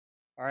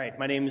All right,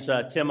 my name is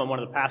Tim. I'm one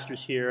of the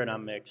pastors here, and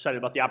I'm excited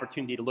about the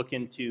opportunity to look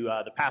into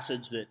the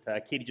passage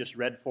that Katie just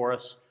read for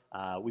us.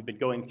 We've been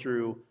going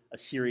through a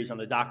series on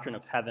the doctrine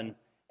of heaven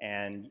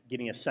and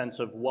getting a sense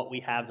of what we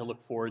have to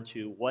look forward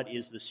to. What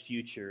is this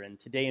future? And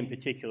today in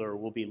particular,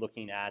 we'll be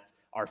looking at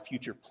our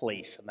future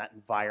place and that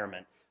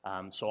environment.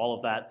 So all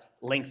of that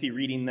lengthy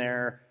reading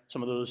there,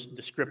 some of those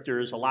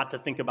descriptors, a lot to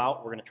think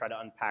about. We're going to try to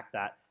unpack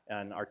that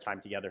in our time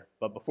together.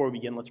 But before we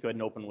begin, let's go ahead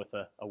and open with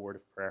a word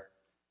of prayer.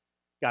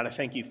 God, I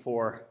thank you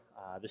for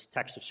this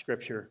text of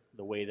Scripture,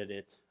 the way that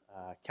it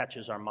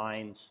catches our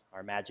minds, our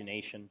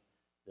imagination,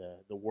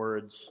 the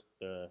words,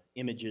 the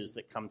images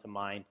that come to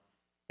mind.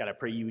 God, I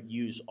pray you would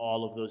use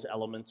all of those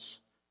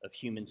elements of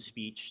human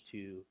speech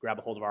to grab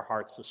a hold of our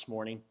hearts this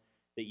morning,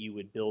 that you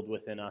would build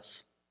within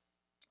us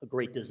a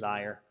great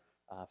desire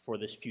for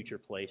this future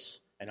place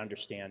and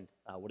understand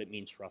what it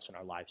means for us in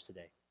our lives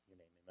today. In your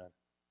name, amen.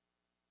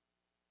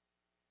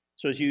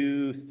 So as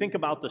you think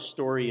about the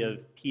story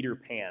of Peter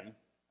Pan,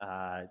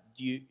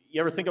 do you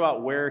ever think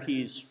about where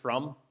he's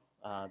from?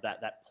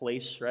 That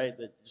place, right?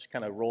 That just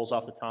kind of rolls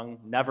off the tongue.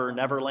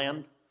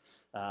 Neverland.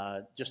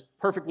 Just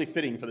perfectly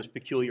fitting for this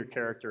peculiar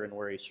character and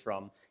where he's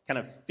from. Kind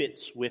of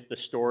fits with the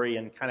story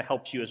and kind of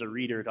helps you as a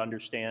reader to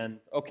understand,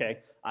 okay,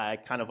 I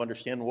kind of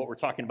understand what we're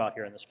talking about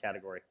here in this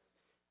category.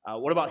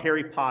 What about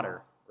Harry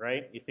Potter,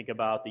 right? You think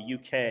about the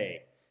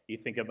UK. You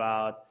think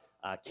about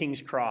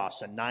King's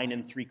Cross and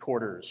 9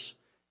 3/4.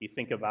 You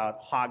think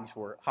about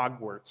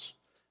Hogwarts.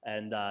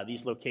 And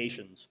these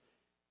locations.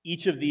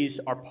 Each of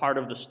these are part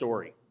of the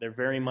story. They're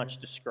very much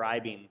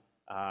describing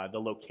the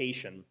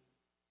location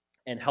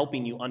and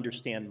helping you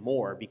understand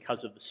more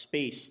because of the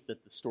space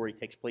that the story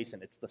takes place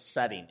in. It's the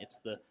setting. It's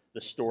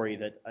the story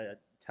that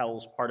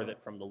tells part of it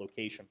from the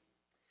location.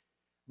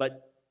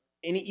 But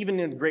even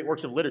in great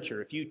works of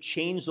literature, if you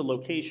change the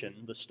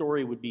location, the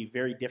story would be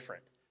very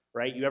different,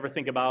 right? You ever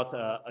think about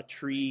A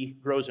Tree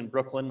Grows in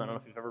Brooklyn? I don't know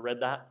if you've ever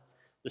read that.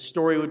 The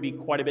story would be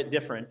quite a bit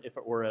different if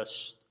it were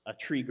a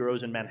tree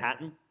grows in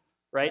Manhattan,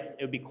 right?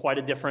 It would be quite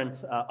a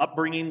different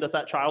upbringing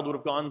that child would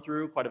have gone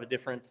through, quite of a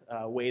different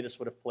way this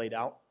would have played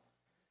out.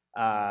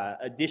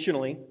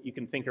 Additionally, you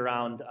can think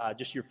around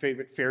just your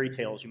favorite fairy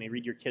tales. You may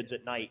read your kids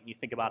at night, and you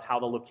think about how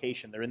the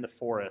location, they're in the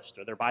forest,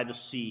 or they're by the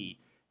sea.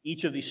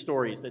 Each of these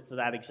stories, it's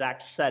that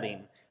exact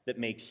setting that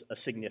makes a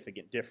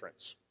significant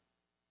difference.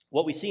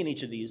 What we see in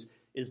each of these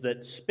is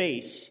that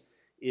space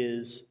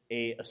is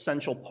an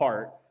essential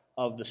part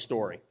of the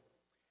story.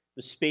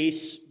 The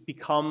space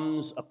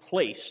becomes a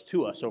place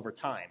to us over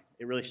time.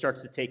 It really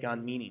starts to take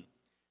on meaning.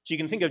 So you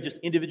can think of just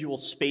individual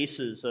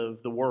spaces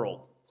of the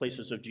world,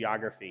 places of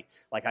geography.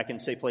 Like I can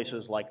say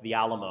places like the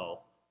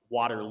Alamo,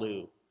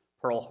 Waterloo,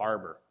 Pearl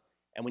Harbor.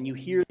 And when you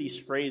hear these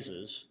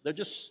phrases, they're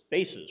just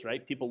spaces,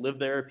 right? People live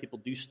there, people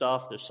do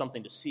stuff, there's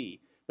something to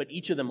see. But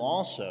each of them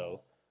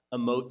also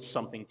emotes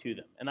something to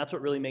them. And that's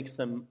what really makes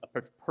them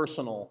a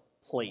personal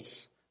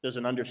place. There's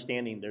an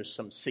understanding, there's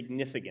some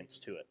significance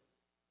to it.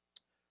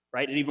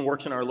 Right? It even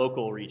works in our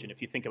local region.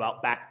 If you think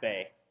about Back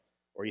Bay,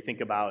 or you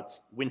think about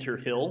Winter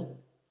Hill,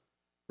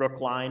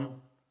 Brookline,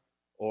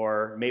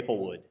 or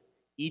Maplewood,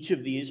 each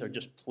of these are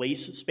just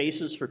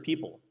spaces for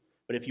people.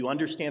 But if you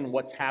understand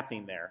what's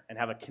happening there and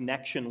have a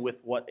connection with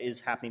what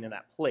is happening in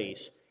that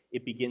place,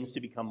 it begins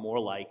to become more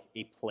like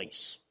a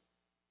place.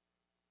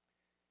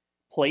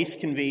 Place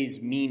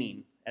conveys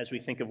meaning as we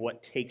think of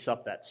what takes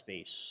up that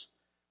space.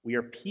 We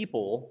are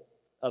people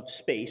of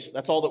space.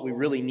 That's all that we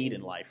really need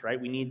in life, right?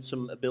 We need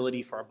some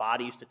ability for our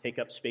bodies to take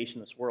up space in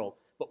this world,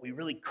 but we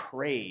really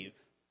crave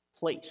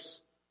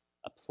place,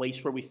 a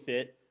place where we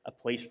fit, a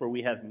place where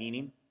we have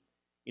meaning.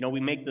 You know,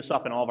 we make this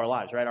up in all of our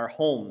lives, right? Our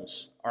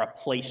homes are a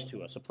place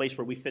to us, a place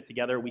where we fit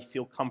together, we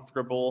feel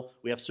comfortable,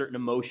 we have certain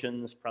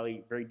emotions,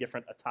 probably very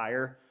different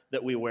attire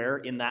that we wear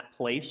in that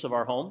place of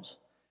our homes.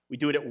 We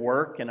do it at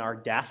work and our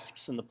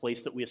desks and the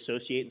place that we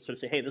associate and sort of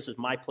say, hey, this is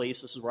my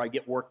place, this is where I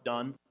get work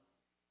done.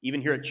 Even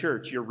here at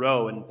church, your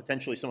row, and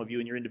potentially some of you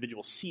in your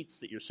individual seats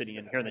that you're sitting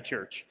in here in the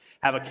church,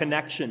 have a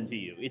connection to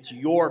you. It's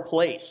your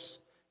place.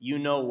 You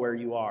know where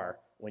you are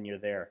when you're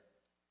there.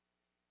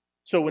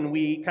 So when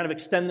we kind of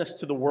extend this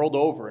to the world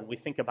over and we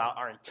think about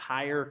our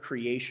entire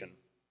creation,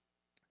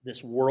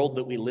 this world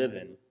that we live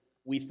in,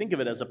 we think of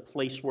it as a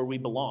place where we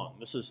belong.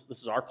 This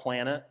is our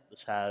planet.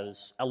 This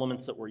has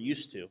elements that we're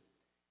used to.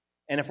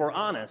 And if we're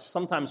honest,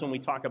 sometimes when we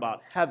talk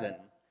about heaven,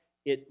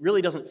 it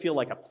really doesn't feel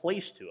like a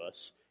place to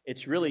us.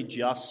 It's really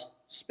just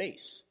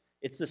space.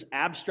 It's this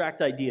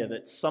abstract idea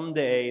that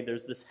someday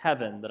there's this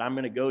heaven that I'm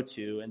going to go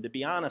to, and to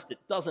be honest, it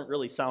doesn't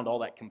really sound all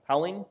that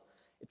compelling.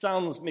 It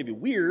sounds maybe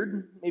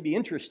weird, maybe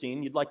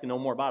interesting, you'd like to know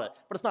more about it,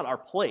 but it's not our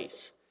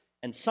place.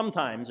 And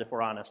sometimes, if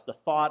we're honest, the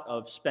thought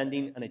of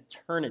spending an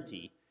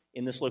eternity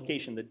in this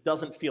location that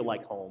doesn't feel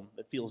like home,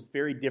 that feels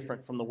very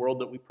different from the world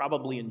that we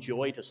probably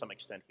enjoy to some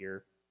extent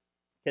here,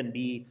 can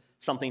be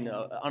something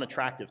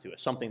unattractive to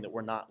us, something that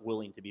we're not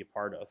willing to be a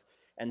part of.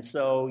 And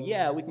so,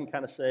 yeah, we can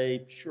kind of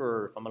say,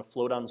 sure, if I'm going to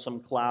float on some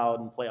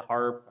cloud and play a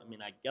harp, I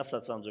mean, I guess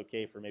that sounds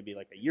okay for maybe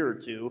like a year or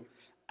two.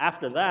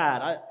 After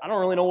that, I don't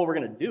really know what we're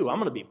going to do. I'm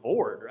going to be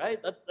bored,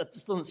 right? That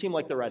just doesn't seem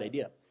like the right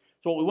idea.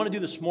 So what we want to do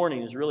this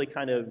morning is really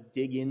kind of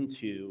dig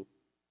into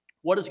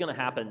what is going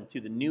to happen to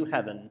the new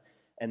heaven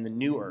and the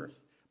new earth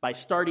by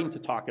starting to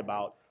talk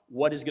about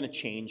what is going to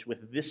change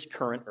with this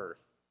current earth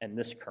and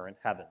this current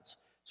heavens.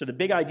 So the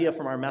big idea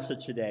from our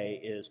message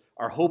today is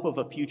our hope of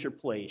a future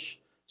place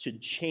should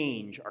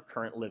change our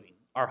current living.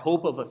 Our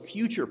hope of a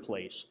future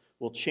place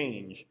will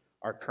change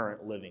our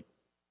current living.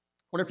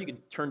 I wonder if you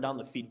could turn down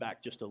the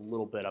feedback just a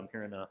little bit. I'm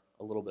hearing a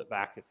little bit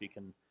back, if you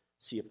can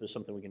see if there's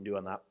something we can do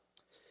on that.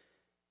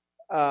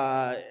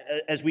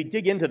 As we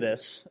dig into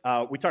this,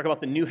 we talk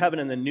about the new heaven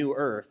and the new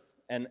earth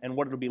and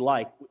what it'll be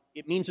like.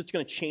 It means it's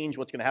going to change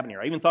what's going to happen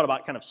here. I even thought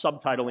about kind of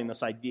subtitling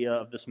this idea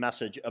of this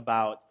message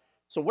about,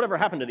 so whatever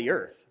happened to the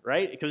earth,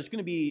 right? Because it's going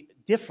to be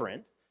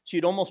different. So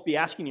you'd almost be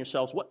asking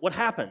yourselves, what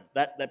happened?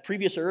 That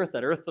previous earth,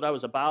 that earth that I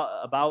was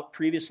about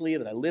previously,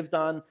 that I lived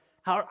on,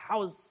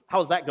 how is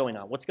that going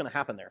on? What's going to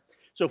happen there?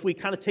 So if we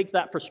kind of take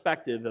that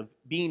perspective of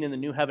being in the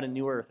new heaven and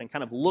new earth and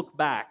kind of look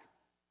back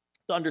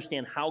to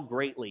understand how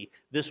greatly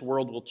this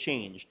world will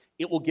change,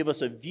 it will give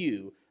us a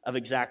view of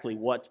exactly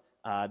what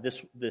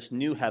this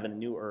new heaven and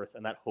new earth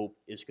and that hope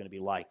is going to be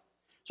like.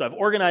 So I've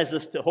organized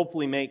this to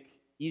hopefully make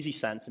easy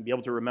sense and be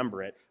able to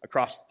remember it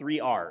across 3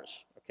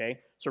 R's. Okay,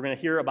 so we're going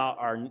to hear about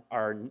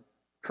our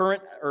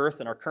current earth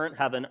and our current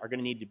heaven are going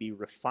to need to be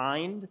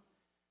refined,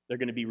 they're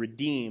going to be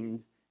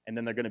redeemed, and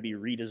then they're going to be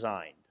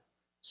redesigned.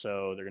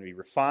 So they're going to be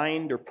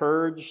refined or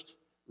purged,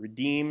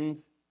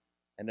 redeemed,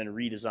 and then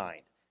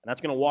redesigned. And that's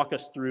going to walk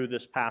us through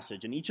this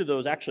passage. And each of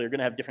those actually are going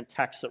to have different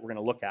texts that we're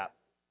going to look at.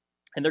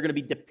 And they're going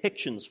to be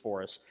depictions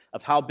for us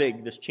of how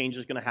big this change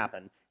is going to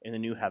happen in the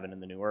new heaven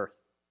and the new earth.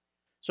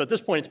 So at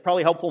this point, it's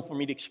probably helpful for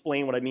me to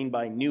explain what I mean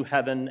by new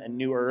heaven and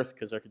new earth,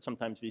 because there could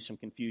sometimes be some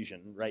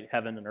confusion, right?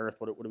 Heaven and earth,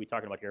 what are we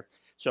talking about here?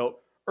 So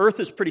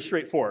earth is pretty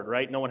straightforward,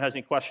 right? No one has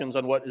any questions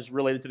on what is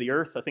related to the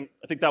earth. I think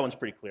that one's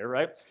pretty clear,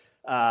 right?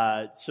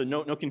 So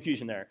no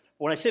confusion there.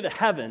 But when I say the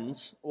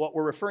heavens, what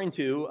we're referring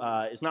to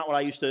is not what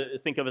I used to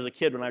think of as a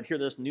kid when I'd hear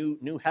this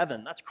new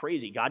heaven. That's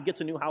crazy. God gets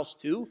a new house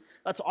too?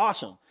 That's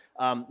awesome.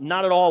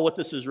 Not at all what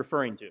this is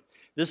referring to.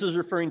 This is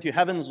referring to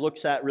heavens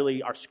looks at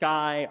really our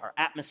sky, our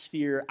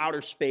atmosphere,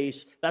 outer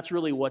space. That's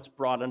really what's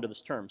brought under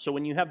this term. So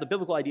when you have the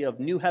biblical idea of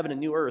new heaven and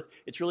new earth,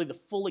 it's really the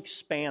full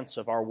expanse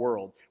of our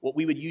world, what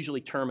we would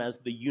usually term as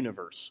the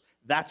universe.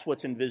 That's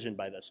what's envisioned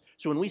by this.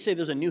 So when we say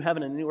there's a new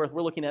heaven and a new earth,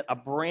 we're looking at a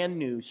brand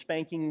new,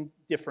 spanking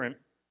different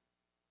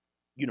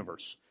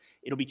universe.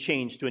 It'll be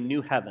changed to a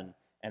new heaven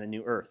and a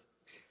new earth.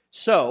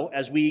 So,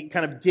 as we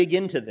kind of dig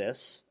into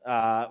this,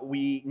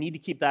 we need to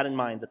keep that in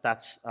mind,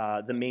 that's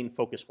the main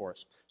focus for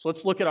us. So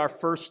let's look at our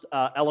first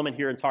element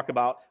here and talk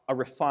about a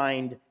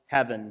refined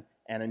heaven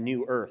and a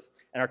new earth.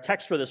 And our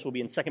text for this will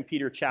be in 2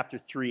 Peter chapter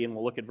 3, and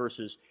we'll look at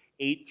verses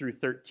 8 through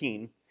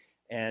 13.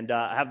 And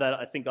I have that,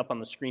 I think, up on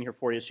the screen here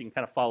for you so you can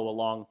kind of follow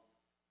along.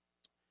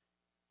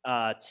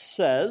 It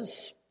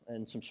says,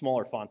 in some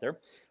smaller font there,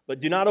 "But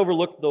do not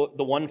overlook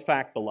the one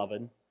fact,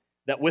 beloved,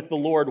 that with the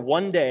Lord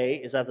 1 day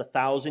is as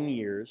 1,000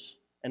 years,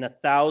 and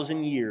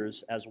 1,000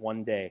 years as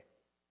 1 day.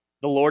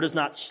 The Lord is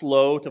not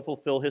slow to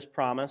fulfill his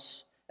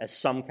promise, as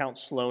some count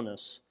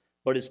slowness,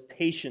 but is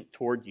patient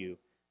toward you,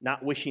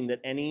 not wishing that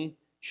any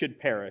should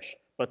perish,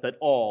 but that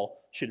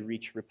all should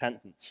reach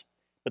repentance.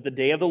 But the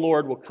day of the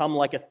Lord will come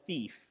like a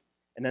thief,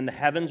 and then the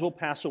heavens will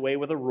pass away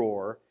with a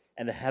roar,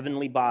 and the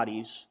heavenly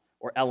bodies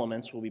or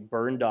elements will be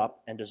burned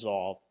up and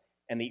dissolved,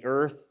 and the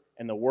earth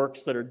and the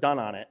works that are done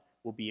on it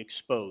will be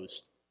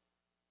exposed.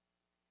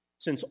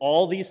 Since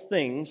all these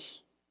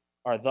things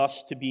are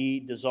thus to be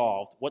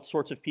dissolved, what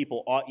sorts of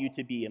people ought you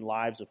to be in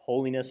lives of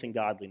holiness and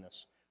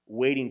godliness,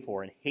 waiting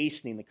for and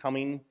hastening the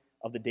coming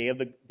of the day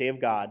of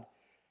God,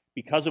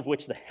 because of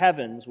which the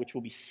heavens, which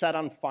will be set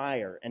on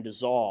fire and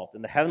dissolved,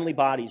 and the heavenly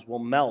bodies will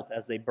melt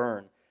as they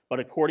burn.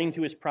 But according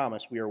to his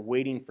promise, we are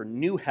waiting for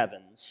new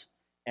heavens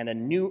and a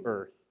new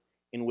earth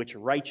in which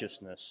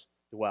righteousness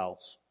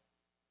dwells."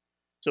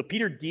 So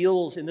Peter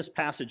deals in this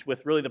passage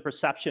with really the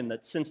perception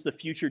that since the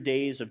future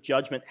days of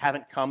judgment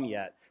haven't come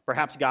yet,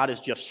 perhaps God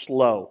is just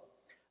slow.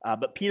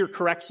 But Peter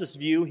corrects this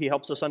view. He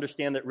helps us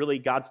understand that really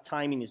God's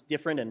timing is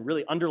different, and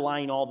really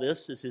underlying all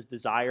this is his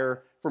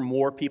desire for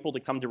more people to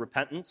come to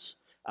repentance.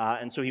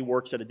 And so he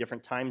works at a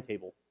different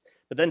timetable.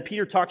 But then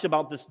Peter talks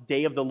about this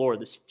day of the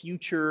Lord, this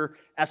future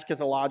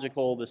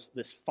eschatological,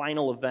 this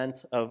final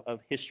event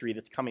of history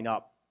that's coming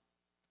up.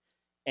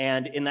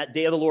 And in that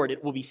day of the Lord,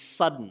 it will be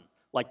sudden,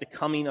 like the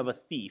coming of a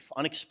thief,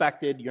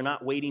 unexpected. You're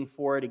not waiting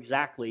for it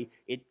exactly.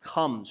 It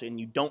comes, and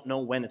you don't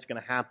know when it's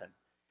going to happen.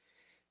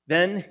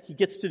 Then he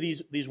gets to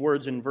these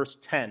words in verse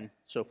 10.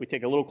 So if we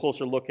take a little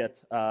closer look at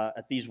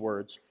these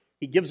words,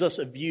 he gives us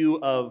a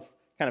view of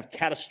kind of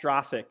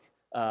catastrophic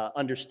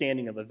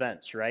understanding of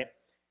events, right?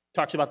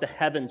 Talks about the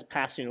heavens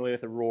passing away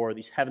with a roar,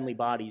 these heavenly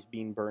bodies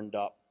being burned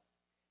up.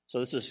 So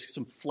this is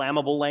some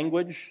flammable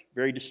language,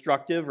 very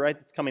destructive, right,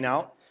 that's coming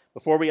out.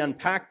 Before we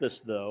unpack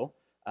this, though,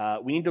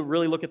 we need to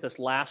really look at this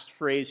last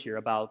phrase here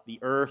about the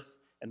earth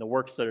and the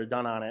works that are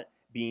done on it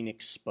being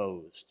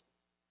exposed.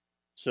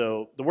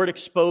 So the word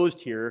exposed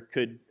here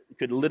could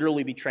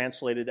literally be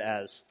translated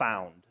as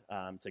found.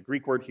 It's a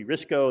Greek word,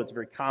 heurisko. It's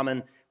very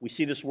common. We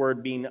see this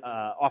word being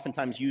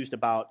oftentimes used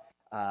about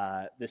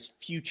this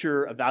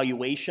future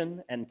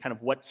evaluation and kind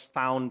of what's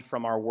found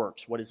from our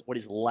works, what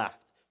is left.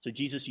 So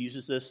Jesus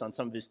uses this on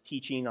some of his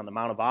teaching on the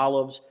Mount of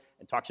Olives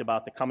and talks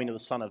about the coming of the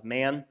Son of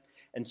Man.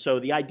 And so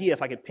the idea,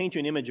 if I could paint you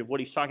an image of what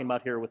he's talking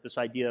about here with this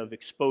idea of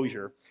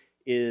exposure,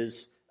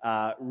 is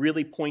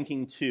really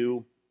pointing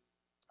to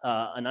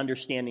an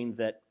understanding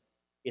that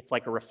it's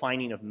like a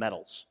refining of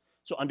metals.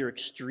 So under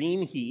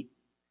extreme heat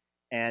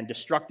and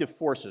destructive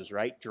forces,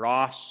 right,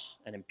 dross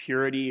and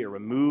impurity are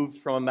removed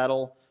from a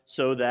metal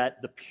so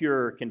that the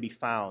pure can be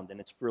found and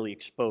it's really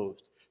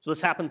exposed. So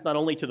this happens not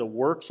only to the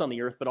works on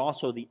the earth, but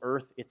also the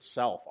earth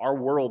itself. Our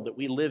world that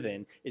we live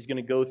in is going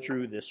to go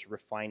through this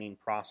refining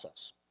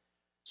process.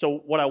 So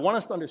what I want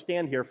us to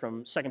understand here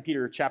from 2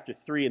 Peter chapter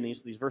 3 and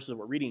these verses that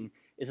we're reading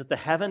is that the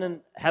heaven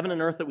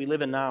and earth that we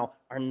live in now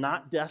are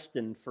not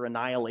destined for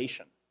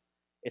annihilation.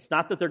 It's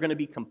not that they're going to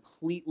be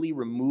completely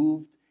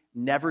removed,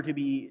 never to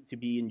be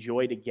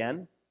enjoyed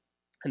again,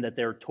 and that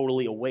they're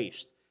totally a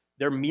waste.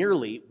 They're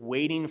merely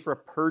waiting for a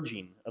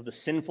purging of the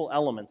sinful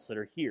elements that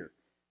are here.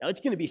 Now, it's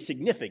going to be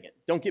significant,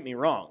 don't get me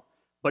wrong,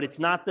 but it's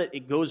not that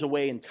it goes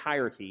away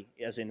entirety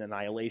as in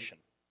annihilation.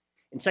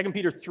 In 2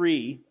 Peter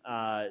 3,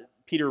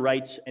 Peter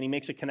writes, and he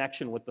makes a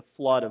connection with the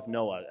flood of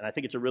Noah. And I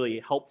think it's a really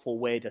helpful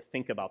way to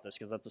think about this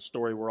because that's a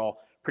story we're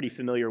all pretty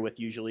familiar with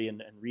usually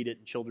and read it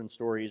in children's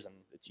stories, and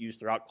it's used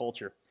throughout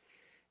culture.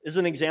 This is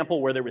an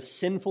example where there was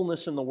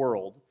sinfulness in the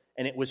world,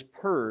 and it was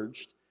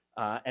purged,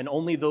 and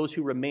only those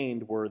who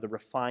remained were the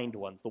refined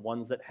ones, the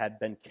ones that had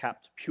been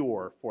kept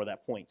pure for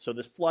that point. So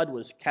this flood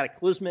was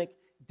cataclysmic,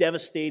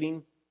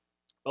 devastating,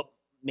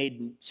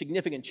 made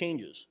significant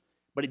changes,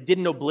 but it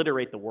didn't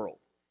obliterate the world.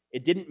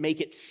 It didn't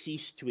make it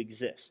cease to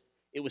exist.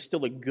 It was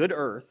still a good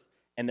earth,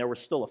 and there was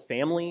still a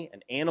family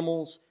and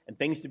animals and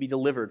things to be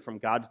delivered from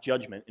God's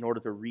judgment in order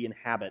to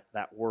re-inhabit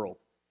that world.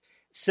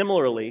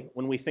 Similarly,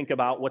 when we think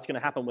about what's going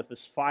to happen with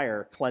this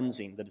fire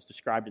cleansing that is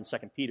described in 2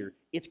 Peter,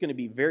 it's going to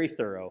be very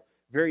thorough,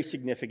 very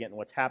significant in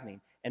what's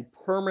happening, and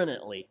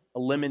permanently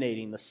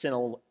eliminating the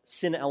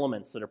sin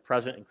elements that are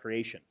present in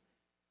creation.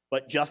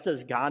 But just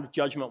as God's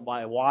judgment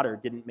by water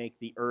didn't make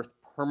the earth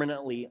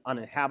permanently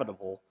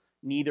uninhabitable,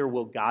 neither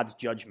will God's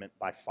judgment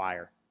by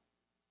fire.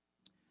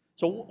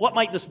 So what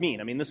might this mean?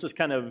 I mean, this is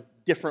kind of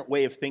different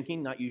way of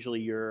thinking, not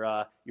usually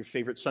your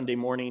favorite Sunday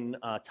morning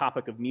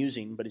topic of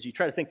musing, but as you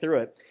try to think through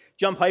it,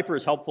 John Piper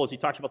is helpful as he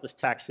talks about this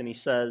text, and he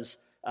says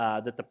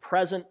that the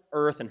present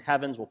earth and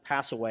heavens will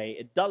pass away.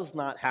 It does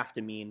not have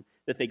to mean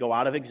that they go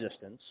out of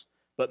existence,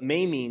 but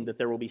may mean that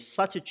there will be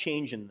such a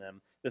change in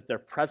them that their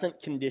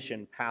present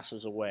condition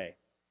passes away.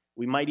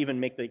 We might even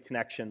make the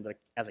connection that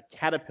as a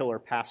caterpillar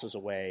passes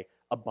away,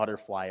 a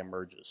butterfly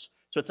emerges.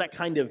 So it's that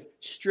kind of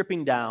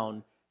stripping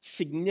down,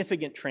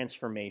 significant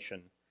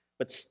transformation,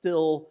 but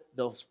still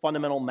those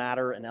fundamental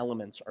matter and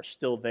elements are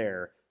still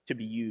there to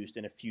be used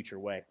in a future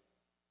way.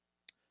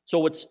 So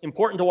what's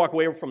important to walk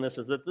away from this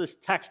is that this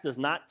text does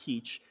not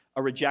teach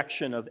a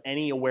rejection of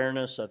any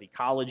awareness of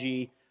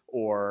ecology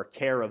or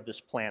care of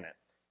this planet.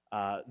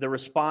 The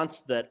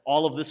response that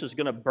all of this is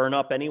going to burn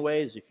up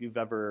anyways, if you've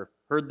ever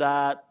heard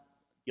that,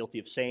 guilty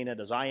of saying it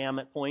as I am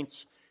at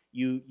points,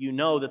 you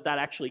know that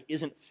actually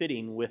isn't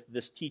fitting with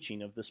this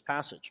teaching of this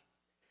passage.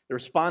 The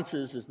response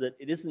is that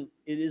it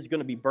is going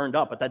to be burned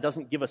up, but that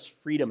doesn't give us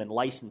freedom and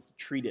license to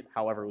treat it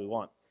however we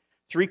want.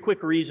 3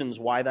 quick reasons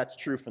why that's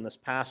true from this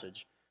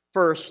passage.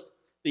 First,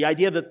 the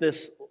idea that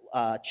this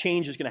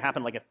change is going to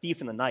happen like a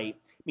thief in the night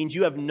means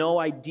you have no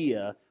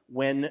idea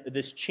when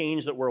this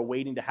change that we're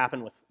awaiting to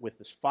happen with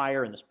this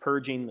fire and this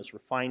purging, this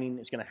refining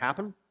is going to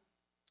happen.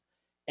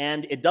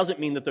 And it doesn't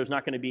mean that there's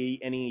not going to be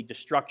any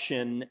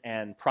destruction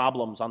and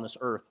problems on this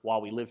earth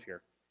while we live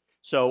here.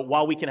 So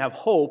while we can have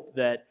hope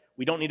that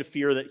we don't need to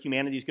fear that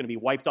humanity is going to be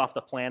wiped off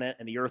the planet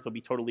and the earth will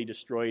be totally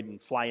destroyed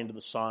and fly into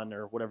the sun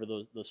or whatever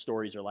those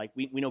stories are like,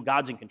 we know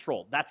God's in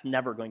control. That's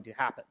never going to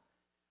happen.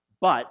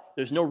 But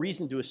there's no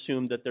reason to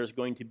assume that there's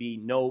going to be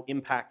no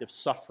impact of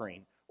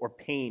suffering or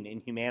pain in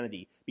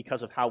humanity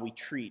because of how we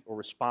treat or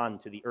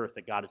respond to the earth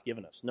that God has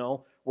given us.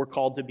 No, we're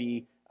called to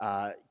be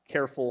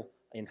careful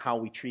in how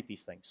we treat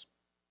these things.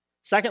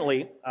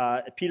 Secondly,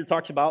 Peter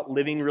talks about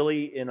living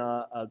really in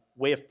a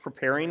way of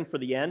preparing for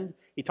the end.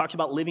 He talks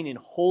about living in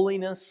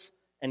holiness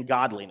and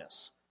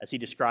godliness as he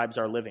describes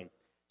our living.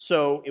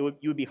 So you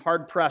would be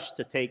hard-pressed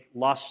to take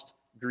lust,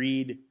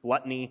 greed,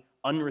 gluttony,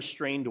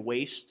 unrestrained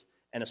waste,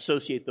 and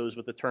associate those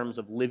with the terms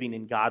of living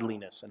in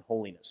godliness and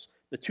holiness.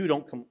 The two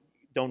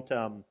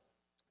don't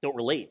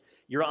relate.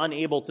 You're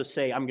unable to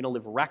say, I'm going to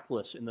live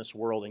reckless in this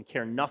world and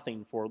care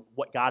nothing for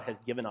what God has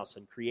given us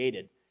and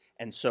created,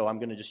 and so I'm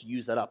going to just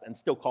use that up and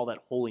still call that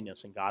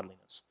holiness and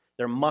godliness.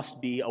 There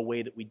must be a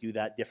way that we do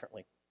that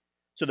differently.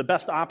 So the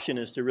best option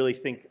is to really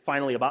think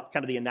finally about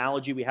kind of the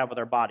analogy we have with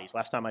our bodies.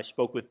 Last time I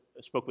spoke with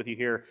you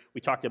here,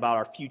 we talked about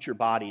our future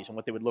bodies and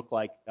what they would look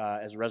like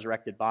as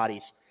resurrected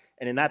bodies.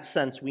 And in that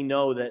sense, we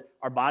know that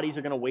our bodies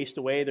are going to waste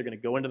away, they're going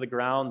to go into the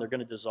ground, they're going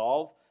to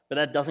dissolve, but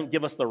that doesn't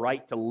give us the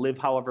right to live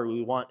however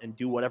we want and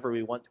do whatever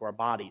we want to our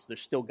bodies. There's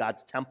still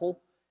God's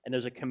temple, and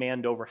there's a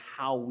command over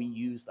how we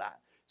use that.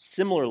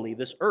 Similarly,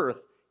 this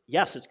earth,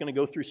 yes, it's going to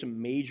go through some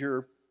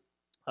major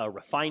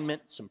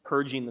refinement, some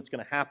purging that's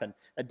going to happen.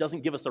 That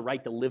doesn't give us the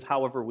right to live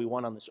however we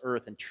want on this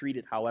earth and treat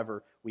it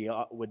however we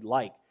would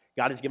like.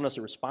 God has given us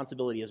a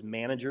responsibility as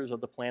managers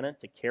of the planet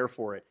to care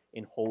for it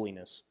in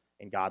holiness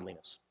and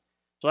godliness.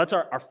 So that's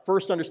our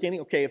first understanding.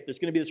 Okay, if there's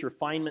going to be this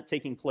refinement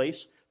taking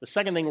place, the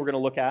second thing we're going to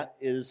look at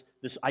is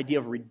this idea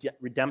of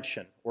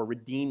redemption or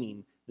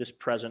redeeming this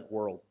present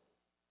world.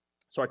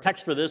 So our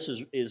text for this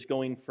is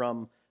going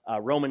from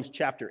Romans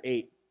chapter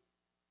 8.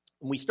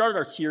 And we started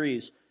our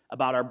series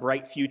about our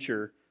bright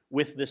future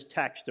with this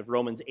text of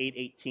Romans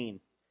 8:18.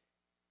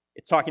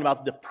 It's talking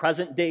about the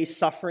present day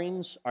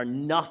sufferings are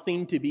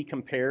nothing to be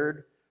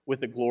compared with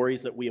the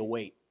glories that we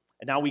await.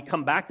 And now we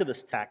come back to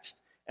this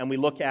text and we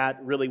look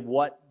at really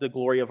what the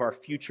glory of our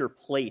future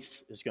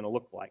place is going to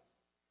look like.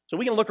 So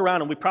we can look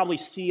around and we probably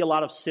see a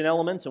lot of sin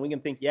elements and we can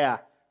think, yeah,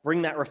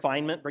 bring that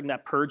refinement, bring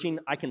that purging.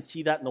 I can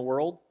see that in the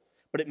world.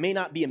 But it may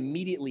not be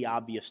immediately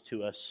obvious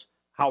to us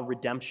how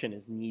redemption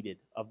is needed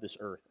of this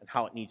earth and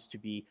how it needs to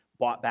be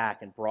bought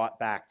back and brought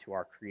back to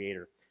our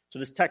Creator. So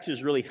this text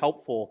is really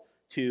helpful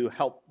to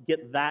help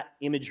get that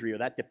imagery or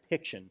that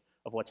depiction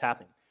of what's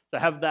happening. So I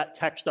have that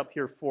text up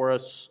here for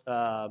us.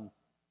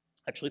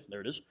 Actually,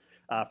 there it is.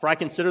 For I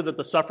consider that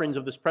the sufferings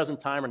of this present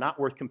time are not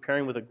worth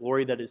comparing with the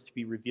glory that is to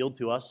be revealed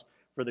to us,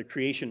 for the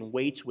creation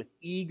waits with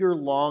eager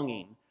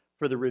longing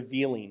for the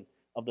revealing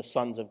of the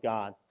sons of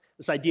God.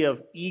 This idea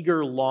of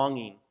eager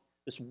longing,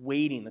 this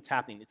waiting that's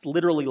happening, it's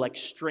literally like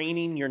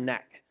straining your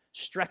neck,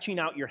 stretching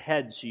out your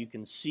head so you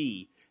can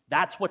see.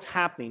 That's what's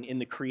happening in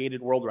the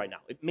created world right now.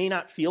 It may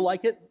not feel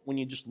like it when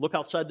you just look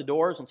outside the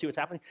doors and see what's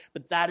happening,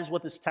 but that is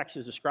what this text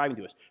is describing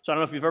to us. So I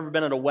don't know if you've ever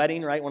been at a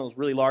wedding, right? One of those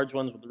really large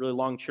ones with a really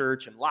long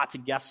church and lots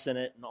of guests in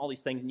it and all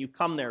these things, and you've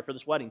come there for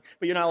this wedding,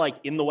 but you're not like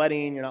in the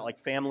wedding, you're not like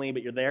family,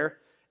 but you're there,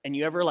 and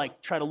you ever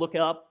like try to look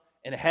up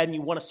and ahead and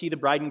you want to see the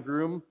bride and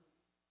groom.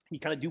 You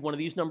kind of do one of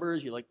these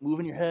numbers, you're like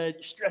moving your head,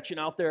 you're stretching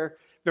out there.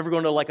 If you've ever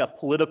gone to like a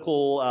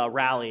political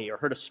rally or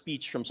heard a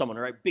speech from someone,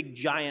 right? Big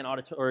giant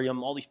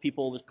auditorium, all these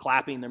people just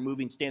clapping, they're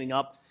moving, standing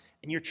up,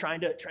 and you're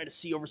trying to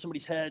see over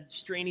somebody's head,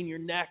 straining your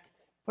neck,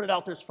 put it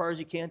out there as far as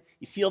you can.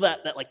 You feel that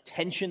like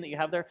tension that you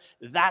have there.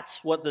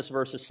 That's what this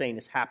verse is saying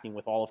is happening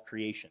with all of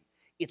creation.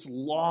 It's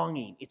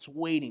longing, it's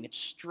waiting, it's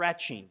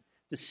stretching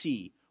to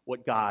see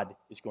what God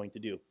is going to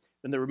do.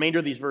 Then the remainder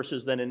of these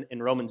verses then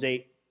in Romans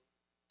 8,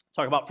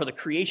 talk about, for the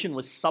creation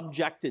was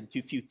subjected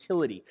to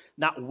futility,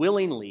 not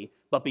willingly,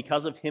 but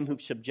because of him who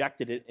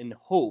subjected it, in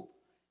hope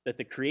that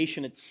the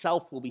creation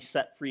itself will be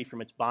set free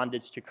from its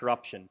bondage to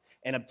corruption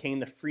and obtain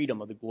the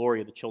freedom of the glory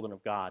of the children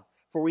of God.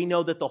 For we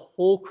know that the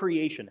whole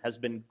creation has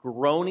been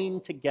groaning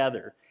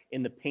together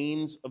in the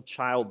pains of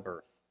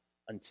childbirth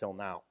until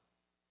now.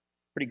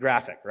 Pretty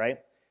graphic, right?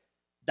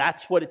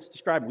 That's what it's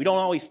describing. We don't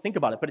always think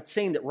about it, but it's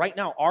saying that right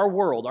now our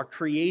world, our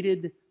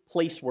created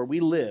place where we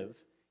live,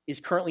 is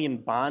currently in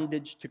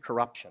bondage to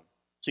corruption.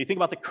 So you think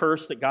about the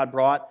curse that God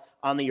brought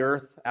on the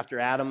earth after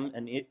Adam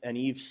and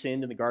Eve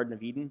sinned in the Garden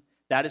of Eden.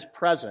 That is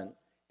present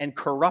and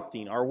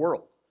corrupting our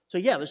world. So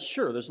yeah,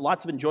 there's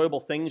lots of enjoyable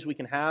things we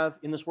can have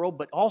in this world,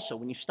 but also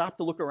when you stop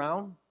to look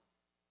around,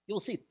 you'll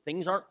see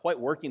things aren't quite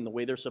working the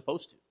way they're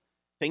supposed to.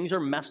 Things are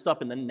messed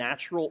up in the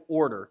natural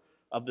order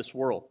of this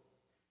world.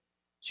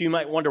 So you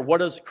might wonder, what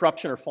does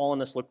corruption or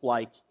fallenness look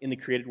like in the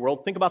created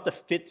world? Think about the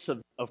fits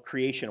of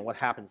creation and what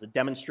happens, the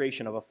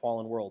demonstration of a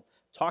fallen world.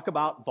 Talk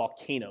about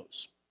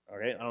volcanoes. All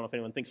right? I don't know if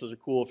anyone thinks those are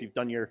cool, if you've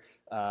done your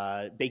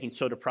baking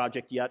soda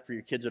project yet for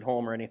your kids at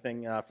home or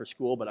anything for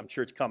school, but I'm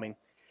sure it's coming.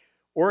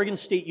 Oregon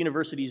State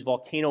University's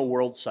Volcano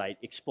World site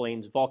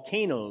explains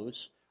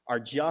volcanoes are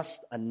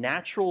just a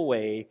natural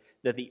way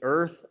that the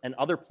Earth and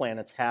other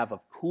planets have of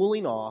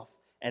cooling off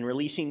and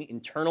releasing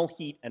internal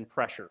heat and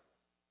pressure.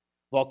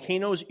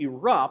 Volcanoes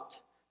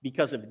erupt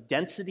because of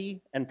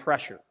density and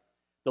pressure.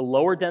 The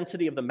lower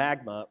density of the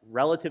magma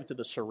relative to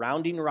the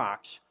surrounding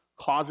rocks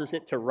causes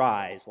it to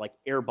rise like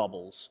air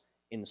bubbles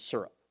in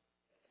syrup.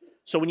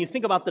 So when you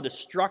think about the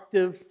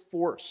destructive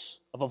force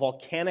of a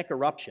volcanic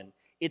eruption,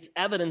 it's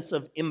evidence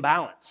of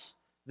imbalance.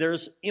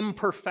 There's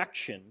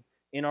imperfection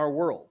in our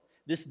world.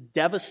 This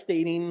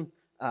devastating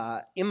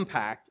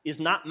impact is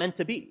not meant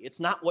to be. It's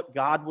not what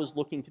God was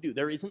looking to do.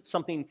 There isn't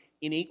something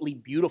innately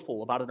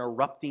beautiful about an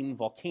erupting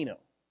volcano.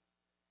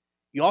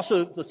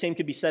 The same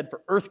could be said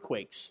for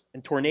earthquakes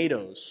and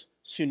tornadoes,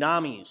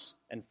 tsunamis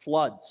and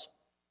floods.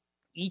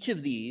 Each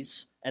of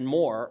these and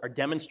more are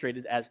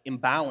demonstrated as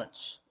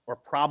imbalance or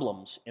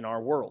problems in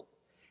our world.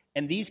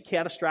 And these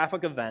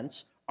catastrophic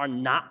events are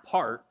not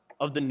part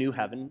of the new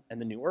heaven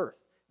and the new earth.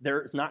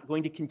 There's not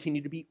going to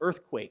continue to be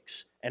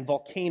earthquakes and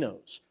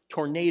volcanoes,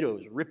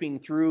 tornadoes ripping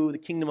through the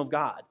kingdom of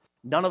God.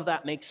 None of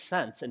that makes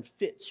sense and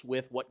fits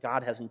with what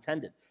God has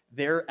intended.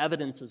 They're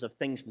evidences of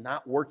things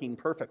not working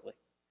perfectly,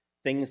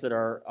 things that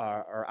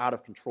are out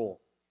of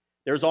control.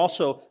 There's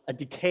also a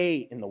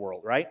decay in the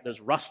world, right? There's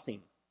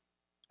rusting,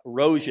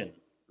 erosion,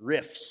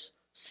 rifts,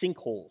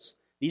 sinkholes.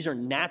 These are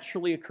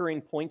naturally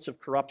occurring points of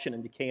corruption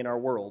and decay in our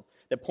world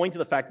that point to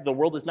the fact that the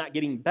world is not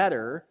getting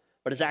better,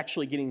 but is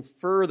actually getting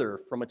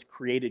further from its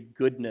created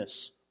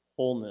goodness,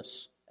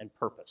 wholeness, and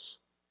purpose.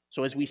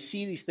 So as we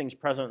see these things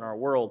present in our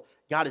world,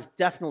 God is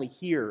definitely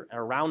here and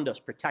around us,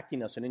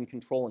 protecting us and in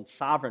control and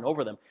sovereign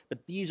over them.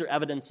 But these are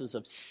evidences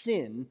of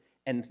sin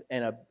and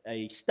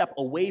a step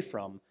away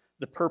from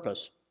the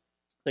purpose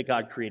that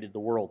God created the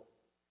world.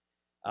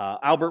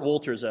 Albert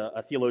Wolters,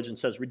 a theologian,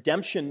 says,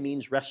 redemption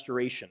means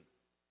restoration.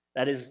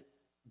 That is,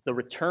 the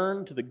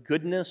return to the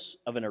goodness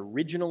of an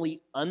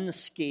originally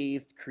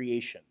unscathed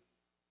creation.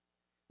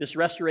 This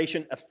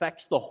restoration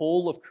affects the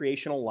whole of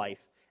creational life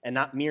and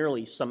not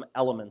merely some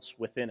elements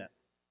within it.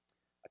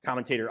 A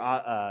commentator,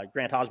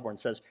 Grant Osborne,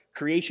 says,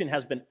 creation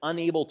has been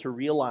unable to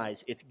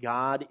realize its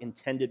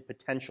God-intended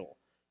potential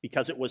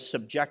because it was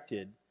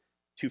subjected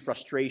to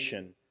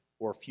frustration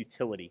or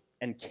futility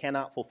and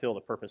cannot fulfill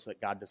the purpose that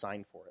God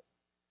designed for it.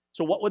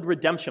 So what would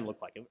redemption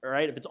look like? All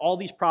right, if it's all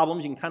these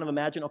problems, you can kind of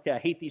imagine, okay, I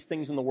hate these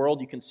things in the world.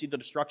 You can see the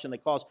destruction they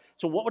cause.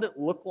 So what would it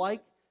look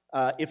like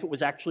if it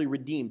was actually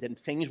redeemed and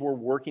things were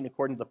working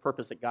according to the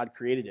purpose that God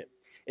created it?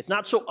 It's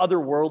not so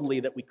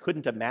otherworldly that we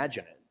couldn't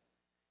imagine it.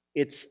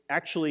 It's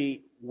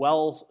actually,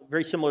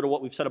 very similar to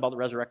what we've said about the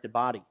resurrected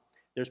body.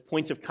 There's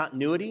points of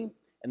continuity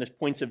and there's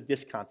points of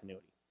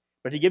discontinuity.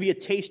 But to give you a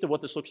taste of what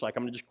this looks like,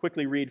 I'm going to just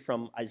quickly read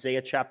from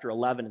Isaiah chapter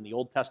 11 in the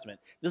Old Testament.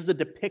 This is a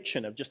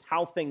depiction of just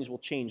how things will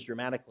change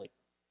dramatically.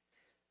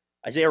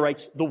 Isaiah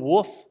writes, "The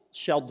wolf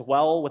shall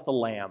dwell with the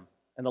lamb,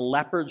 and the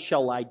leopard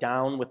shall lie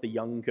down with the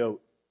young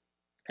goat,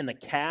 and the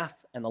calf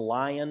and the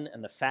lion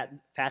and the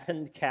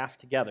fattened calf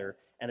together,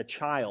 and a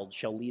child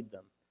shall lead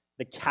them.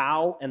 The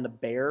cow and the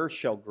bear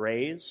shall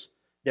graze,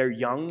 their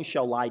young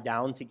shall lie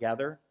down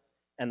together,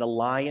 and the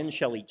lion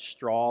shall eat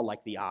straw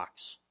like the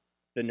ox.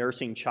 The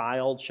nursing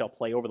child shall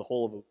play over the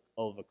hole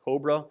of a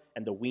cobra,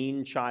 and the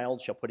weaned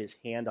child shall put his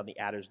hand on the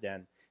adder's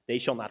den. They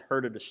shall not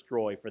hurt or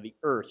destroy, for the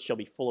earth shall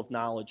be full of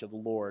knowledge of the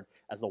Lord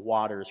as the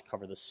waters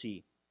cover the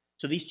sea."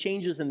 So these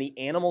changes in the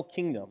animal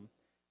kingdom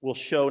will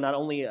show not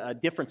only a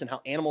difference in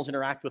how animals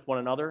interact with one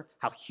another,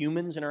 how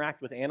humans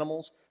interact with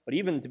animals, but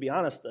even, to be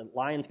honest, the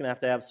lion's going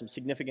to have some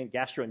significant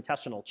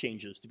gastrointestinal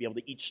changes to be able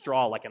to eat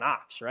straw like an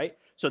ox, right?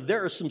 So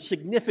there are some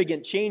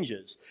significant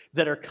changes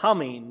that are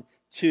coming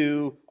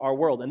to our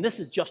world. And this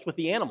is just with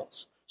the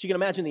animals. So you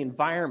can imagine the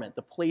environment,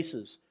 the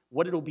places,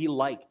 what it'll be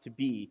like to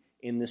be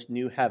in this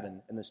new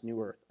heaven and this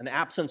new earth. An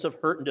absence of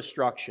hurt and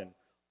destruction,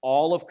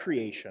 all of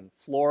creation,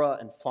 flora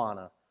and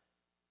fauna,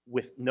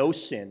 with no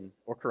sin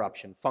or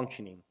corruption,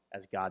 functioning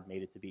as God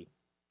made it to be.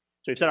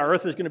 So we've said our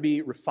earth is going to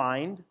be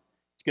refined,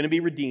 it's going to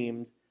be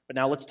redeemed, but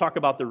now let's talk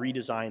about the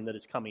redesign that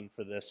is coming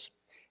for this.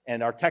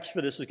 And our text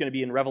for this is going to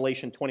be in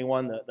Revelation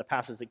 21, the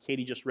passage that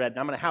Katie just read. And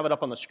I'm going to have it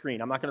up on the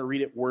screen. I'm not going to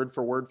read it word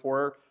for word for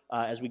her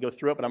as we go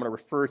through it, but I'm going to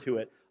refer to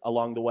it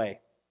along the way.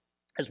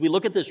 As we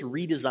look at this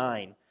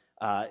redesign,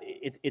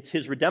 it's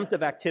his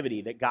redemptive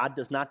activity that God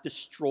does not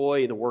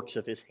destroy the works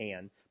of his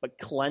hand, but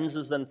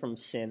cleanses them from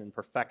sin and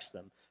perfects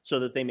them so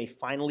that they may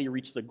finally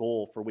reach the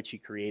goal for which he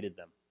created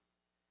them.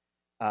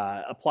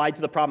 Applied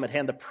to the problem at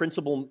hand,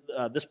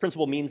 this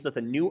principle means that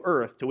the new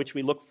earth to which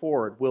we look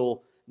forward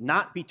will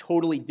not be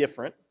totally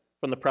different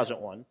from the present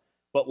one,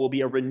 but will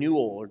be a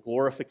renewal or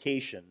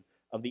glorification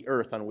of the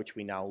earth on which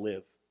we now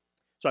live.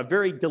 So I've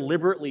very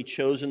deliberately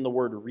chosen the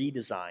word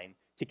redesign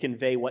to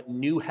convey what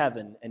new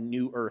heaven and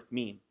new earth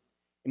mean.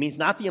 It means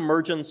not the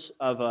emergence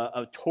of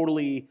a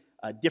totally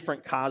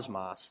different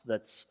cosmos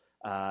that's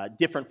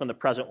different from the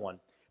present one,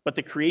 but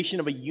the creation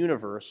of a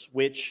universe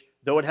which,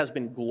 though it has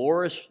been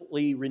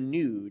gloriously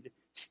renewed,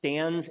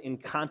 stands in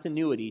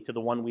continuity to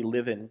the one we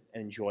live in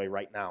and enjoy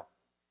right now.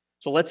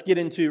 So let's get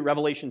into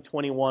Revelation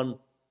 21.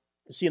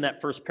 You see in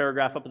that first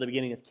paragraph up at the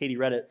beginning as Katie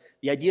read it,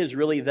 the idea is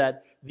really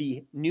that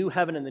the new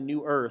heaven and the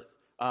new earth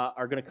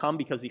are going to come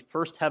because the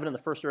first heaven and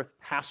the first earth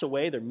pass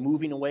away. They're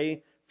moving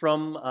away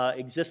from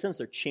existence.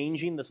 They're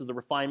changing. This is the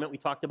refinement we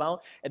talked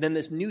about. And then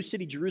this new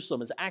city,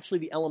 Jerusalem, is actually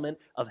the element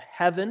of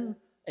heaven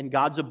and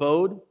God's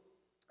abode,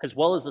 as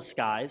well as the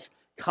skies,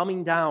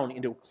 coming down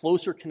into a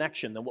closer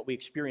connection than what we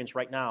experience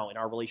right now in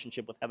our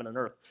relationship with heaven and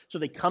earth. So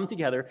they come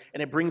together,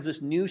 and it brings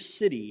this new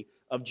city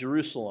of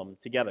Jerusalem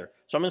together.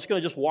 So I'm just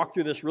going to walk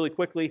through this really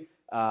quickly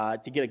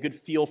to get a good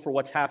feel for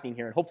what's happening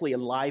here, and hopefully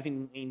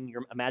enliven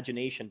your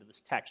imagination to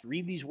this text.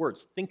 Read these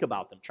words, think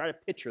about them, try to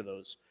picture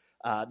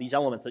these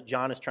elements that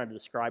John is trying to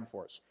describe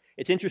for us.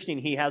 It's interesting,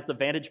 he has the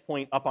vantage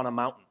point up on a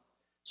mountain.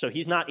 So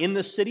he's not in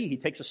this city. He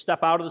takes a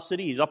step out of the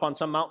city. He's up on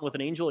some mountain with an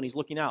angel, and he's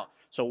looking out.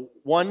 So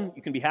one,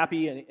 you can be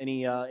happy,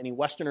 any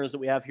Westerners that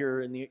we have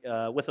here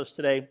with us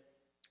today,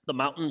 the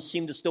mountains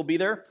seem to still be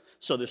there.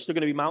 So there's still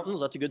going to be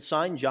mountains. That's a good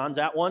sign. John's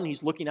at one.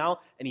 He's looking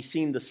out, and he's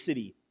seeing the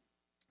city,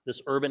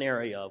 this urban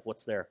area of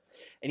what's there.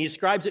 And he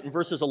describes it in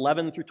verses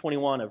 11 through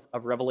 21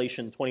 of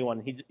Revelation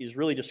 21. He's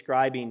really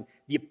describing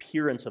the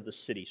appearance of the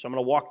city. So I'm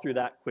going to walk through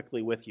that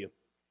quickly with you.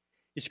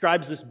 He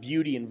describes this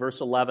beauty in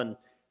verse 11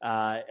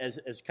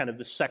 as kind of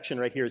this section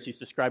right here as he's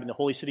describing the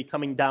holy city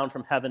coming down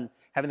from heaven,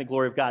 having the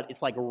glory of God.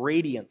 It's like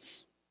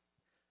radiance,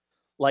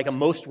 like a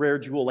most rare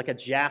jewel, like a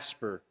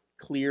jasper,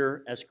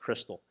 clear as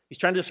crystal. He's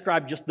trying to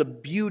describe just the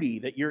beauty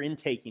that you're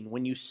intaking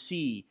when you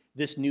see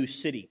this new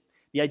city.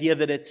 The idea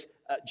that it's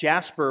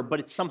jasper,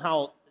 but it's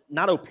somehow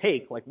not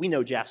opaque like we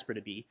know jasper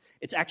to be.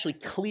 It's actually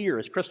clear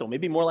as crystal,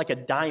 maybe more like a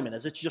diamond,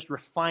 as it's just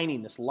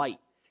refining this light.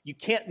 You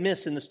can't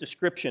miss in this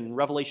description in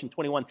Revelation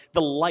 21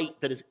 the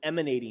light that is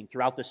emanating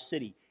throughout this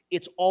city.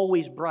 It's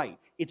always bright.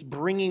 It's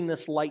bringing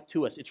this light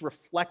to us. It's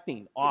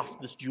reflecting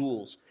off this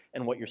jewels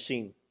and what you're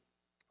seeing.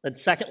 Then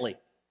secondly,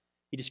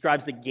 he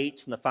describes the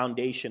gates and the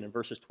foundation in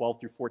verses 12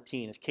 through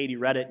 14. As Katie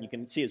read it, and you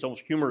can see it's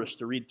almost humorous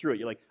to read through it.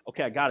 You're like,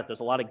 okay, I got it. There's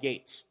a lot of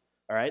gates.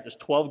 All right, there's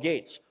 12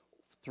 gates,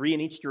 3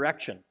 in each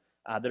direction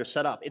that are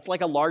set up. It's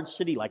like a large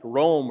city like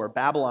Rome or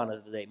Babylon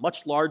of the day,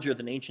 much larger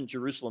than ancient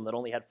Jerusalem that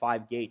only had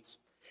 5 gates.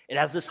 It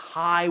has this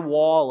high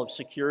wall of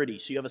security,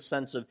 so you have a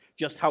sense of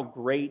just how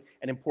great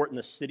and important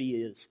the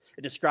city is.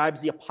 It describes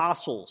the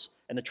apostles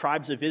and the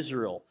tribes of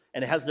Israel,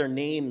 and it has their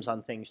names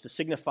on things to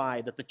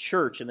signify that the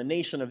church and the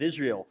nation of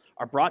Israel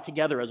are brought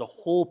together as a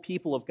whole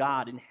people of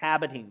God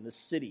inhabiting this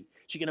city.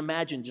 So you can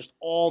imagine just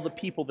all the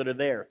people that are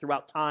there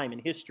throughout time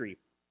and history,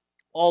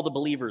 all the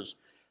believers,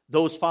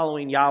 those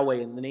following Yahweh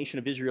and the nation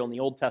of Israel in the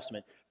Old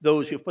Testament,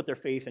 those who have put their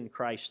faith in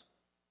Christ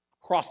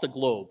across the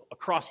globe,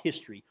 across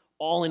history,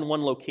 all in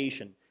one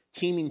location,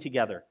 teaming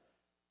together,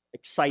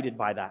 excited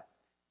by that.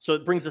 So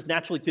it brings us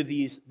naturally to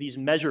these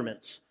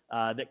measurements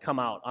that come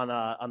out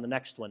on the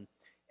next one.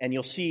 And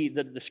you'll see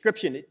the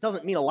description, it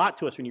doesn't mean a lot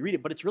to us when you read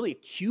it, but it's really a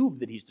cube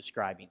that he's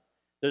describing.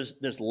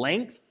 There's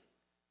length,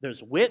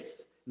 there's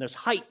width, and there's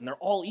height, and they're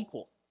all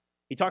equal.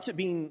 He talks it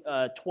being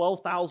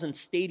 12,000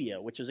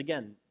 stadia, which is,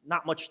 again,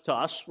 not much to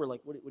us. We're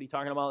like, what are you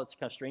talking about? It's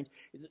kind of strange.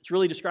 It's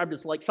really described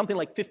as like something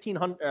like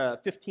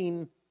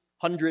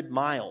 1,500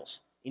 miles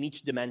in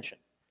each dimension.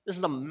 This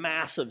is a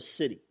massive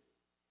city.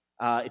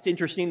 It's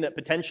interesting that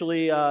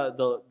potentially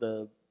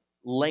the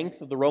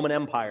length of the Roman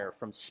Empire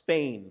from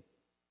Spain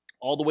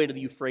all the way to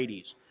the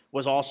Euphrates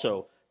was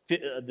also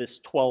this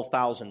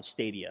 12,000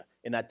 stadia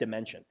in that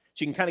dimension.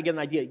 So you can kind of get an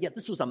idea, yeah,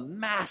 this was a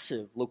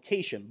massive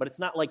location, but it's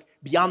not like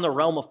beyond the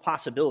realm of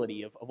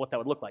possibility of what that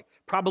would look like.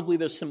 Probably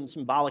there's some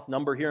symbolic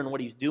number here in what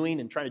he's doing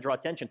and trying to draw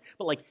attention,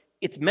 but like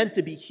it's meant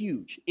to be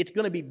huge. It's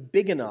going to be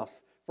big enough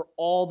for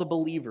all the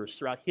believers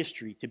throughout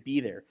history to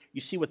be there.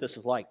 You see what this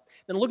is like.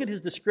 Then look at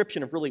his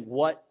description of really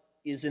what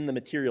is in the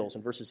materials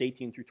in verses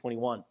 18 through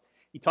 21.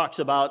 He talks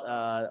about,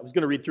 I was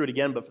going to read through it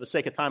again, but for the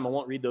sake of time, I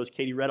won't read those.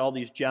 Katie read all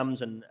these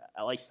gems, and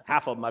at least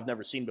half of them I've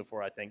never seen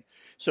before, I think.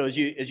 So as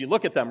you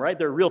look at them, right,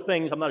 they're real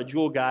things. I'm not a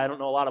jewel guy. I don't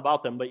know a lot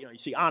about them, but you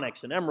see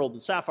onyx and emerald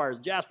and sapphires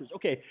and jaspers.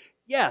 Okay,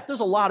 yeah,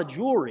 there's a lot of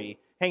jewelry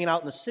hanging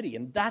out in the city,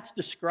 and that's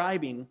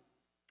describing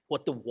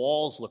what the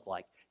walls look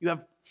like. You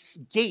have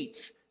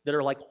gates that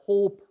are like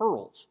whole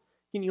pearls.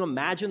 Can you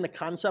imagine the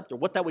concept or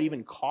what that would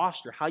even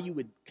cost or how you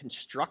would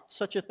construct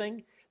such a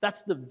thing?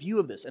 That's the view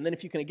of this. And then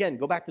if you can, again,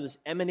 go back to this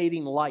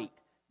emanating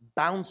light,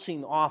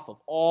 bouncing off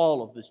of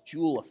all of this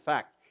jewel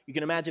effect, you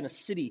can imagine a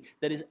city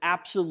that is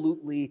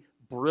absolutely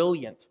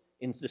brilliant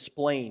in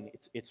displaying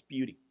its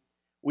beauty.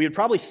 We would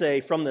probably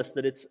say from this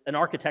that it's an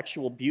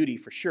architectural beauty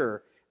for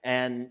sure,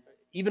 and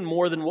even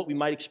more than what we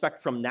might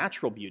expect from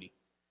natural beauty.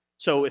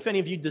 So if any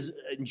of you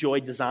enjoy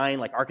design,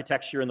 like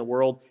architecture in the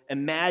world,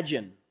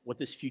 imagine what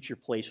this future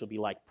place will be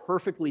like,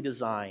 perfectly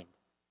designed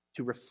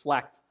to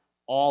reflect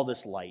all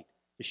this light,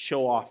 to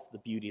show off the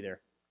beauty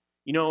there.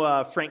 You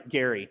know Frank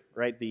Gehry,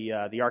 right?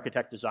 The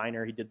architect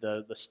designer. He did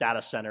the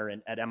Stata Center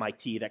at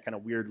MIT, that kind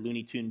of weird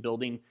Looney Tune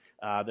building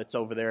that's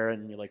over there,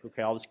 and you're like,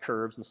 okay, all these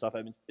curves and stuff.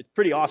 I mean, it's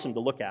pretty awesome to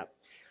look at.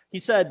 He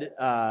said,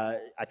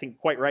 I think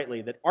quite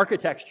rightly, that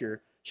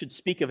architecture should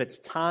speak of its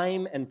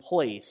time and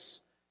place,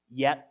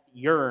 yet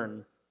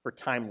yearn for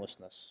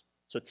timelessness.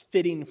 So it's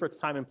fitting for its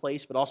time and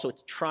place, but also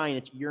it's trying,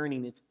 it's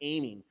yearning, it's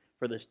aiming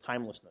for this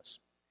timelessness.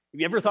 Have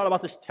you ever thought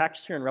about this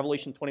text here in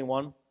Revelation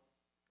 21?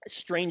 As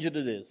strange as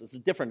it is, as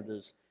different it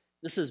is,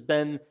 this has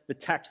been the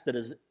text that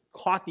has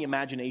caught the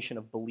imagination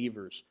of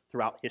believers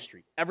throughout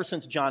history. Ever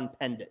since John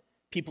penned it,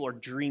 people are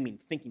dreaming,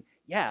 thinking,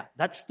 yeah,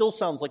 that still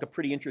sounds like a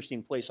pretty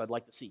interesting place I'd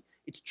like to see.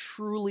 It's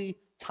truly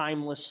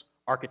timeless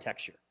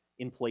architecture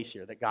in place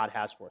here that God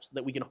has for us,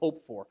 that we can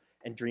hope for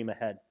and dream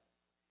ahead.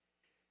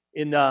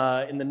 In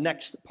the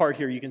next part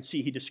here, you can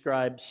see he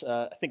describes,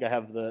 I think I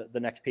have the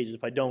next pages.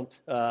 If I don't,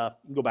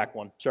 go back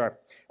one. Sorry.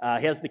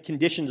 He has the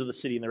conditions of the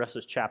city in the rest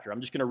of this chapter.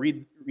 I'm just going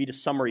to read a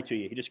summary to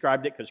you. He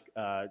described it because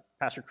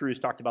Pastor Cruz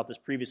talked about this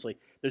previously.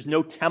 There's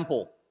no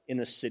temple in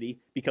this city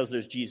because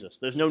there's Jesus.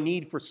 There's no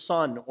need for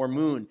sun or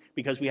moon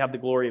because we have the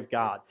glory of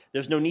God.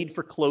 There's no need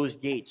for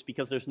closed gates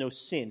because there's no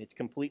sin. It's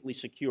completely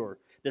secure.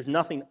 There's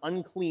nothing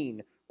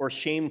unclean or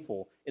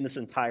shameful in this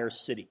entire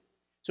city.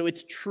 So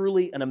it's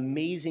truly an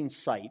amazing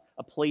sight,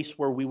 a place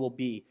where we will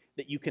be,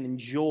 that you can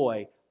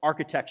enjoy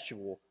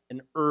architectural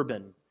and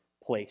urban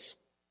place.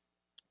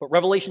 But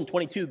Revelation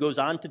 22 goes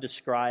on to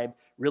describe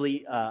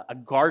really a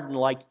garden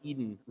like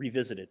Eden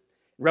revisited.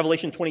 In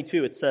Revelation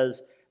 22 it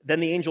says, "Then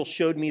the angel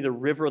showed me the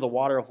river of the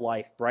water of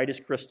life, bright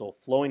as crystal,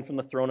 flowing from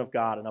the throne of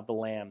God and of the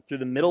Lamb, through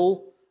the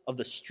middle of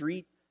the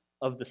street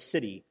of the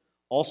city.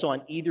 Also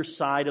on either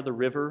side of the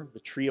river, the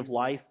tree of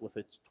life with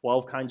its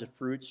 12 kinds of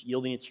fruits,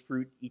 yielding its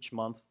fruit each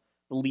month.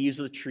 The leaves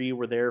of the tree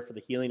were there for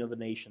the healing of the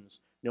nations.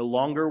 No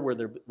longer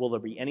will there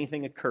be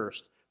anything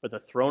accursed, but the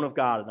throne of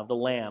God and of the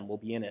Lamb will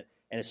be in it,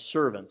 and his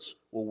servants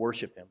will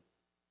worship him.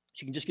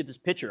 So you can just get this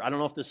picture. I don't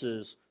know if this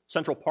is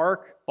Central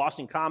Park,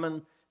 Boston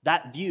Common,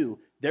 that view.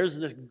 There's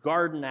this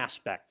garden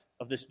aspect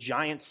of this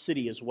giant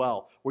city as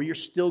well, where you're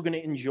still going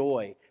to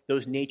enjoy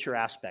those nature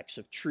aspects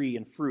of tree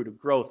and fruit, of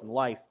growth and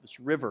life, this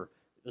river.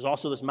 There's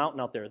also this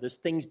mountain out there. There's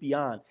things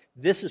beyond.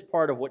 This is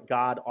part of what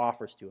God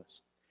offers to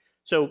us.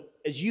 So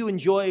as you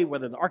enjoy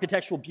whether the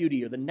architectural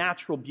beauty or the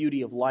natural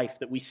beauty of life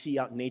that we see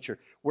out in nature,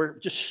 we're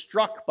just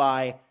struck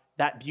by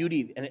that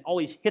beauty, and it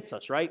always hits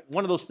us, right?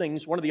 One of those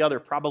things, one or the other,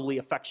 probably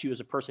affects you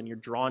as a person. You're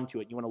drawn to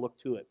it. You want to look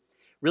to it.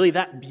 Really,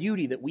 that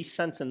beauty that we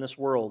sense in this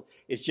world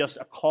is just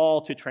a call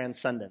to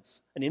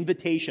transcendence, an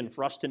invitation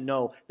for us to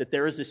know that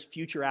there is this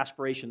future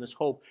aspiration, this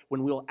hope,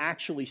 when we'll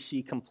actually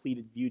see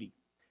completed beauty.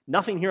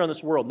 Nothing here on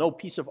this world, no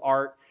piece of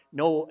art,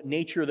 no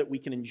nature that we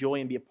can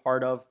enjoy and be a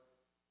part of,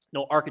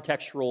 no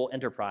architectural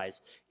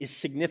enterprise is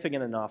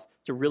significant enough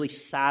to really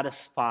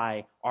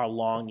satisfy our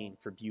longing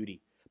for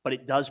beauty. But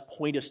it does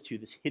point us to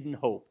this hidden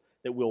hope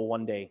that we'll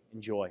one day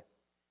enjoy.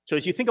 So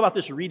as you think about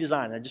this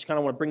redesign, I just kind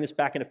of want to bring this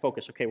back into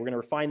focus. Okay, we're going to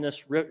refine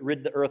this,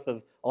 rid the earth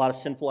of a lot of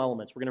sinful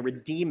elements. We're going to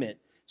redeem it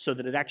so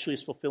that it actually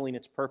is fulfilling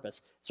its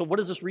purpose. So what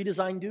does this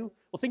redesign do?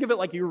 Well, think of it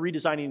like you're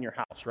redesigning your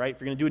house, right? If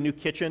you're going to do a new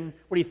kitchen,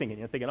 what are you thinking?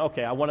 You're thinking,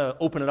 okay, I want to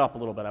open it up a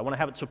little bit. I want to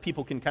have it so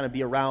people can kind of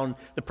be around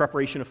the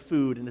preparation of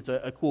food, and it's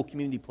a cool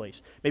community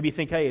place. Maybe you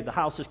think, hey, the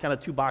house is kind of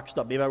too boxed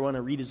up. Maybe I want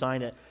to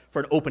redesign it for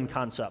an open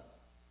concept.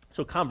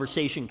 So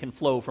conversation can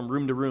flow from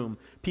room to room.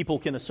 People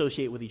can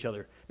associate with each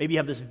other. Maybe you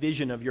have this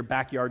vision of your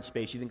backyard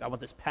space. You think, I want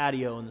this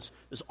patio and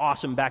this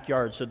awesome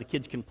backyard so the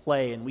kids can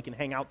play and we can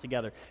hang out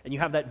together. And you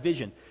have that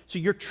vision. So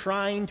you're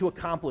trying to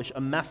accomplish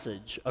a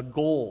message, a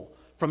goal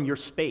from your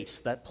space,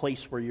 that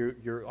place where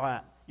you're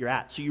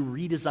at. So you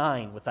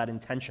redesign with that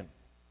intention.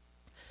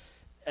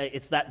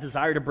 It's that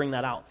desire to bring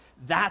that out.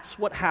 That's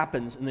what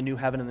happens in the new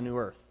heaven and the new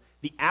earth.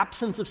 The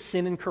absence of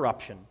sin and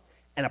corruption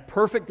and a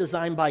perfect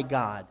design by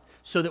God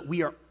so that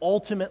we are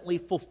ultimately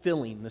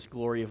fulfilling this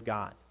glory of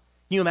God.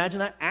 Can you imagine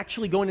that?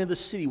 Actually going into the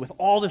city with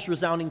all this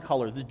resounding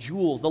color, the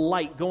jewels, the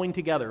light going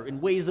together in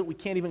ways that we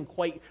can't even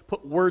quite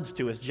put words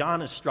to as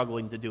John is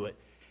struggling to do it.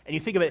 And you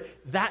think of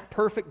it, that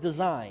perfect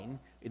design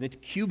in its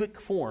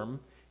cubic form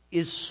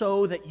is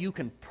so that you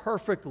can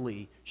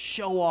perfectly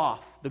show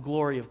off the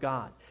glory of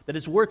God. That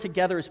as we're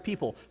together as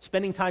people,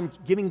 spending time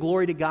giving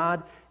glory to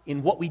God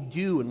in what we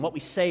do and what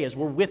we say as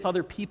we're with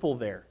other people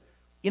there,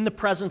 in the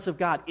presence of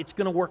God, it's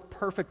going to work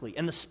perfectly.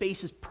 And the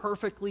space is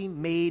perfectly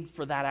made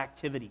for that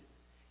activity.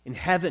 In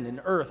heaven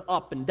and earth,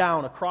 up and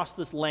down, across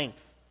this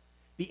length.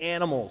 The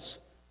animals,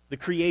 the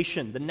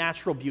creation, the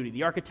natural beauty,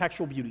 the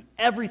architectural beauty,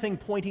 everything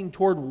pointing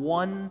toward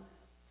one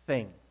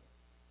thing.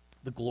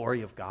 The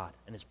glory of God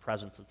and His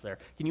presence that's there.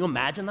 Can you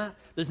imagine that?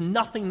 There's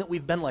nothing that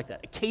we've been like that.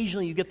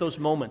 Occasionally you get those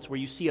moments where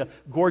you see a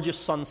gorgeous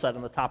sunset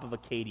on the top of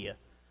Acadia.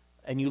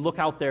 And you look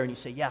out there and you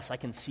say, yes, I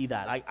can see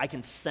that. I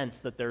can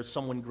sense that there's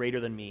someone greater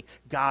than me.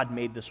 God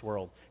made this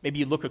world. Maybe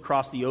you look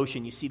across the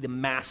ocean, you see the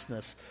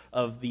vastness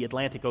of the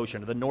Atlantic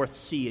Ocean or the North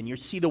Sea, and you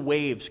see the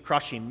waves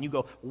crushing, and you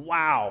go,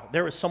 wow,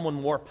 there is someone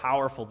more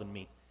powerful than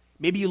me.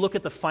 Maybe you look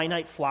at the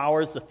finite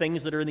flowers, the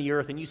things that are in the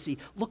earth, and you see,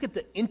 look at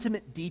the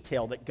intimate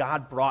detail that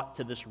God brought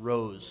to this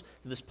rose,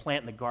 to this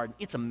plant in the garden.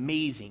 It's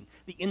amazing.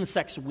 The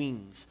insect's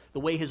wings, the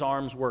way his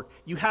arms work.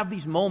 You have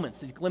these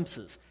moments, these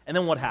glimpses, and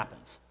then what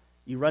happens?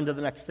 You run to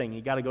the next thing.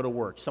 You got to go to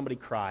work. Somebody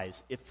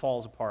cries. It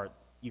falls apart.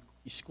 You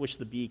squish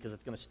the bee because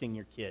it's going to sting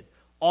your kid.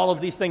 All of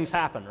these things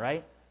happen,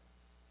 right?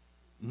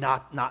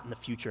 Not in the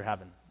future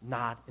heaven.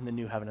 Not in the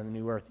new heaven and the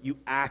new earth. You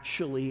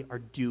actually are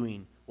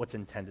doing what's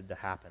intended to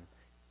happen,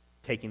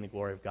 taking the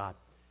glory of God.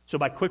 So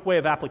by quick way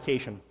of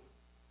application,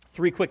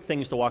 3 quick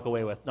things to walk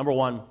away with. Number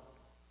 1,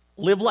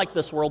 live like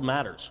this world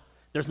matters.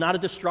 There's not a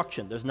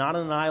destruction. There's not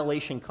an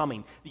annihilation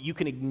coming that you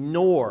can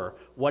ignore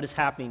what is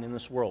happening in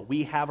this world.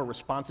 We have a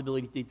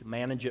responsibility to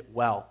manage it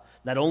well.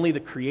 Not only the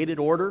created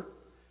order,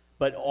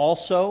 but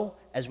also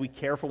as we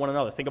care for one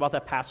another. Think about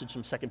that passage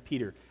from 2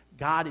 Peter.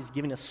 God is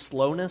giving us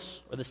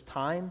slowness or this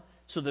time,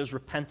 so there's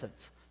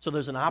repentance. So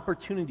there's an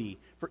opportunity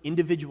for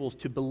individuals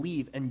to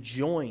believe and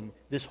join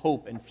this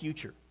hope and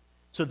future.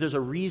 So there's a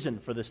reason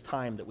for this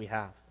time that we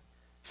have.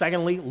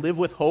 Secondly, live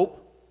with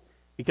hope,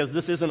 because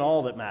this isn't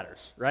all that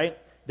matters, right?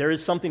 There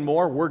is something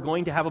more. We're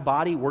going to have a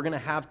body. We're going to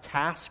have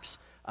tasks.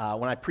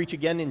 When I preach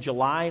again in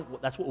July,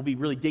 that's what we'll be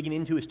really digging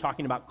into, is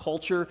talking about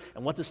culture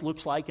and what this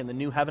looks like in the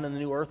new heaven and the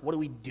new earth. What are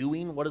we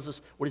doing? What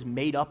is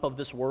made up of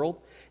this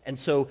world? And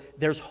so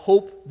there's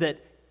hope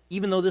that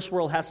even though this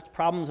world has its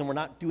problems and we're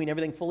not doing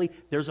everything fully,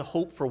 there's a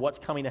hope for what's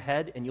coming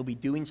ahead, and you'll be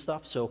doing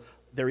stuff. So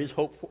there is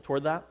hope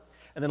toward that.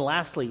 And then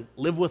lastly,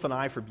 live with an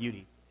eye for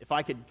beauty. If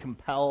I could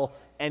compel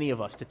any of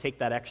us to take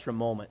that extra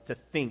moment to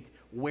think,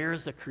 where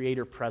is the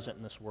Creator present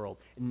in this world?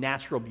 In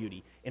natural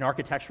beauty, in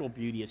architectural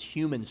beauty, as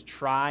humans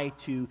try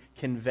to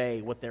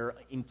convey what they're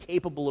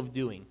incapable of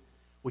doing.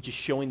 which is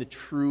showing the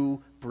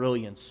true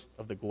brilliance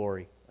of the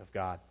glory of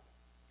God.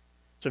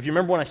 So if you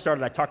remember when I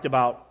started, I talked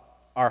about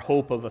our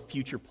hope of a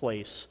future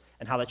place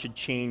and how that should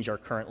change our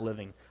current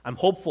living. I'm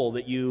hopeful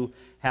that you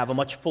have a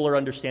much fuller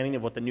understanding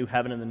of what the new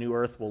heaven and the new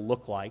earth will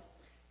look like,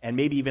 and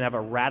maybe even have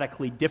a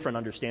radically different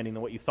understanding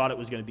than what you thought it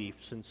was going to be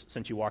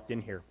since you walked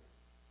in here.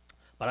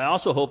 But I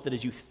also hope that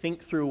as you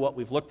think through what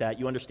we've looked at,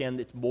 you understand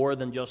it's more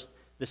than just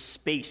the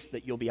space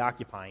that you'll be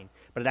occupying,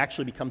 but it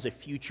actually becomes a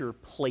future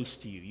place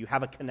to you. You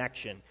have a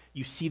connection.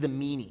 You see the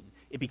meaning.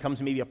 It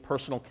becomes maybe a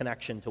personal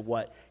connection to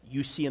what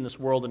you see in this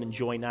world and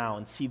enjoy now,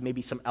 and see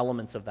maybe some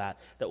elements of that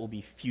will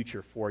be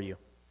future for you.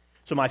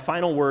 So my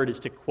final word is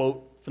to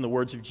quote from the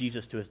words of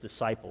Jesus to his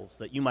disciples,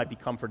 that you might be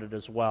comforted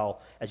as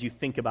well as you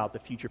think about the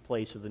future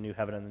place of the new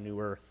heaven and the new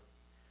earth.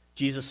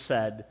 Jesus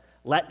said,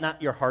 "Let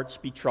not your hearts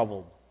be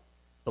troubled.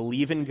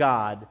 Believe in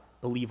God,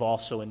 believe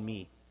also in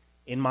me.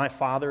 In my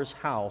Father's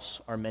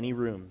house are many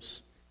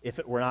rooms. If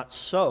it were not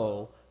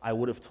so, I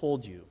would have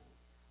told you.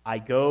 I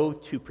go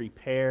to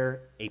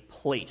prepare a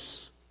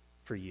place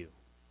for you.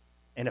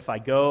 And if I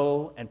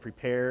go and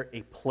prepare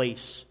a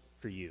place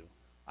for you,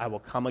 I will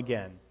come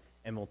again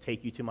and will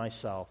take you to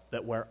myself,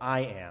 that where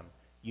I am,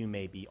 you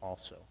may be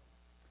also."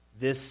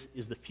 This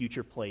is the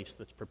future place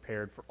that's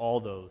prepared for all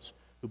those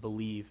who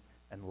believe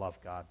and love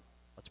God.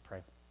 Let's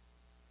pray.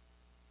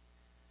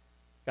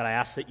 God, I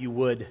ask that you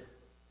would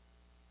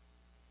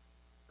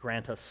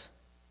grant us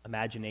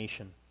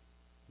imagination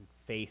and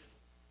faith,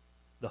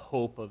 the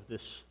hope of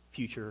this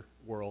future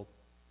world.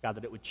 God,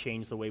 that it would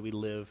change the way we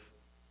live,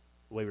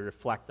 the way we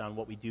reflect on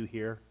what we do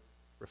here,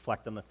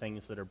 reflect on the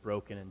things that are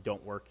broken and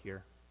don't work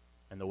here,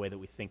 and the way that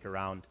we think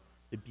around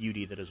the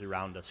beauty that is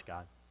around us,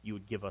 God. You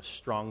would give us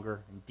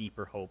stronger and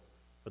deeper hope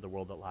for the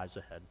world that lies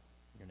ahead.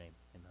 In your name,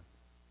 amen.